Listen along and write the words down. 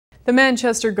The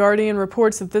Manchester Guardian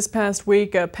reports that this past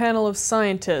week, a panel of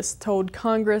scientists told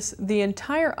Congress the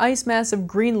entire ice mass of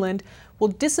Greenland will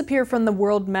disappear from the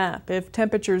world map if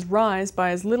temperatures rise by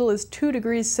as little as 2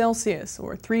 degrees Celsius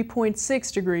or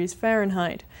 3.6 degrees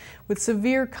Fahrenheit, with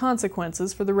severe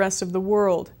consequences for the rest of the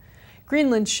world.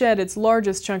 Greenland shed its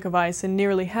largest chunk of ice in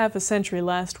nearly half a century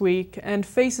last week and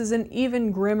faces an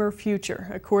even grimmer future,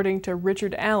 according to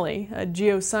Richard Alley, a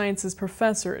geosciences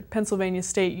professor at Pennsylvania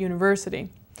State University.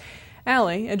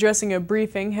 Alley, addressing a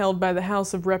briefing held by the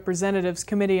House of Representatives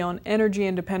Committee on Energy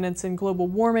Independence and Global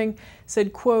Warming,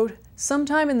 said, quote,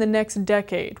 "Sometime in the next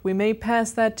decade, we may pass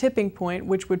that tipping point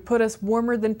which would put us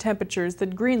warmer than temperatures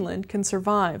that Greenland can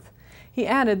survive." He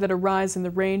added that a rise in the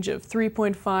range of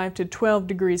 3.5 to 12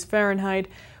 degrees Fahrenheit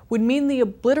would mean the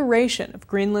obliteration of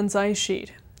Greenland's ice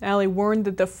sheet. Alley warned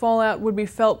that the fallout would be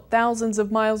felt thousands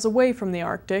of miles away from the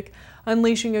Arctic,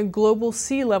 unleashing a global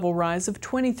sea level rise of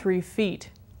 23 feet.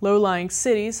 Low-lying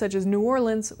cities such as New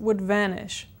Orleans would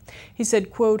vanish. He said,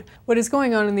 quote, "What is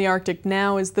going on in the Arctic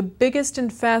now is the biggest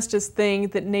and fastest thing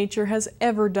that nature has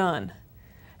ever done."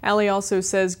 Alley also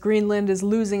says Greenland is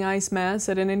losing ice mass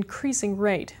at an increasing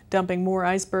rate, dumping more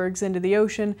icebergs into the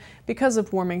ocean because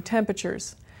of warming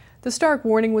temperatures. The stark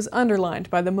warning was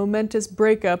underlined by the momentous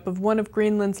breakup of one of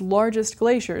Greenland's largest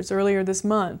glaciers earlier this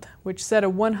month, which set a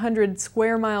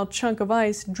 100-square-mile chunk of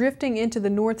ice drifting into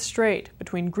the North Strait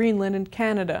between Greenland and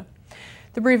Canada.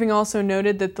 The briefing also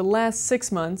noted that the last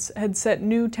 6 months had set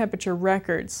new temperature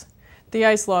records. The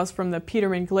ice loss from the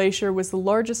Petermann Glacier was the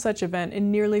largest such event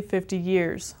in nearly 50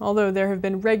 years, although there have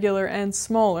been regular and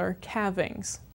smaller calvings.